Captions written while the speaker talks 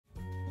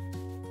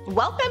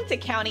Welcome to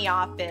County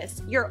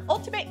Office, your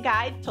ultimate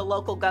guide to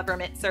local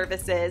government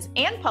services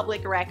and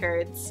public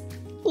records.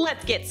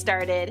 Let's get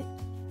started.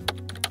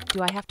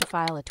 Do I have to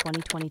file a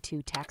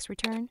 2022 tax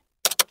return?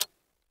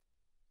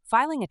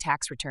 Filing a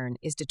tax return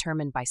is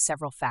determined by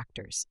several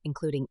factors,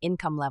 including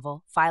income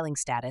level, filing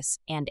status,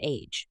 and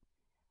age.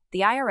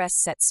 The IRS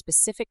sets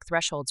specific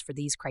thresholds for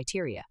these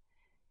criteria.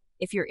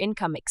 If your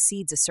income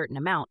exceeds a certain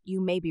amount,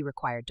 you may be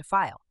required to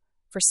file.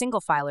 For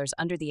single filers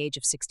under the age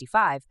of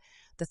 65,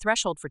 the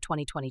threshold for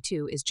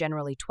 2022 is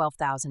generally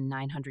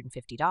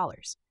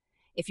 $12,950.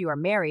 If you are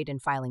married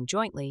and filing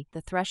jointly, the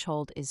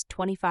threshold is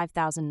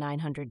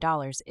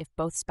 $25,900 if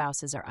both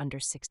spouses are under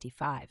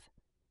 65.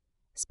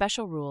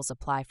 Special rules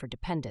apply for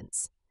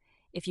dependents.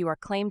 If you are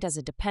claimed as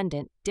a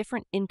dependent,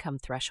 different income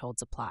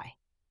thresholds apply.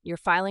 Your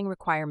filing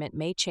requirement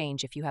may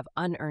change if you have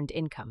unearned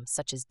income,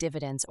 such as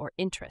dividends or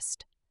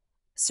interest.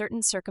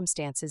 Certain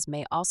circumstances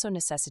may also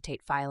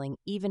necessitate filing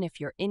even if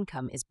your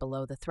income is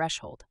below the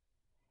threshold.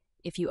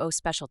 If you owe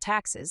special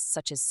taxes,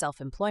 such as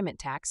self-employment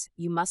tax,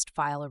 you must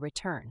file a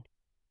return.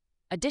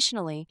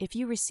 Additionally, if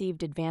you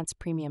received advance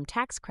premium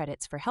tax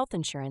credits for health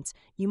insurance,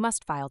 you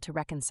must file to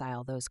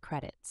reconcile those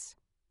credits.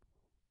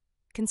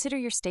 Consider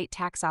your state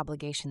tax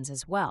obligations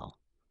as well.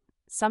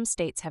 Some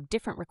states have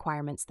different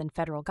requirements than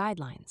federal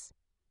guidelines.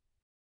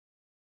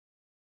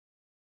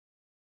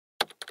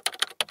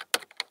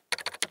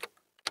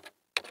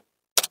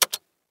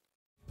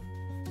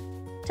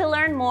 To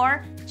learn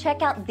more,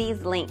 check out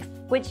these links,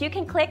 which you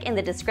can click in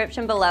the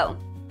description below.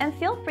 And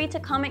feel free to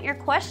comment your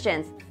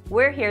questions.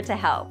 We're here to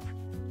help.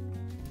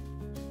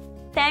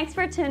 Thanks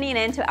for tuning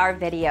in to our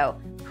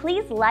video.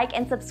 Please like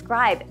and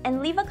subscribe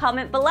and leave a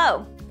comment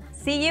below.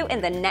 See you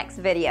in the next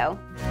video.